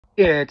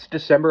It's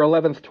December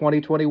 11th,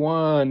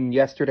 2021.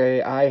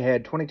 Yesterday, I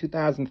had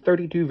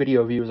 22,032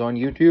 video views on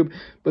YouTube.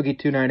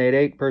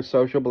 Boogie2988 per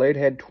Social Blade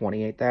had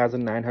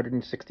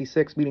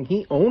 28,966, meaning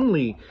he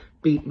only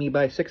beat me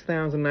by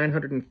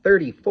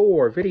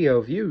 6,934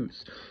 video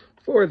views.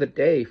 For the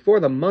day, for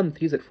the month,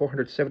 he's at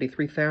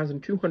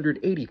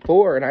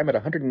 473,284, and I'm at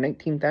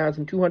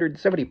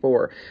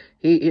 119,274.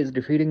 He is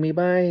defeating me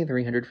by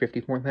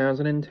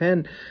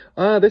 354,010.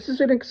 This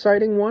is an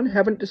exciting one.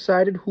 Haven't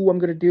decided who I'm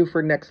going to do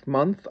for next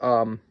month.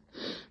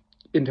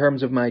 In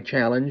terms of my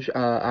challenge,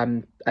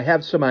 I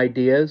have some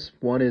ideas.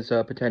 One is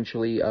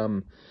potentially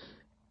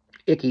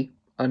Icky.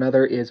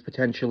 Another is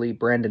potentially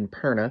Brandon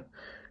Perna.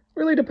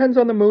 Really depends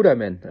on the mood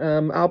I'm in.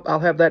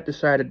 I'll have that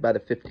decided by the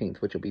 15th,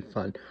 which will be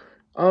fun.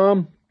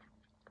 Um,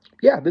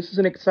 yeah, this is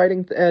an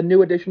exciting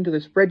new addition to the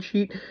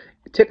spreadsheet.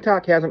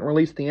 TikTok hasn't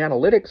released the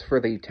analytics for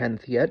the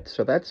 10th yet,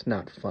 so that's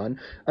not fun.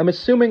 I'm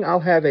assuming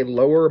I'll have a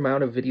lower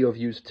amount of video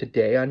views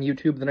today on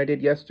YouTube than I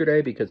did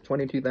yesterday, because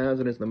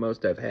 22,000 is the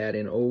most I've had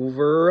in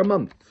over a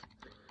month.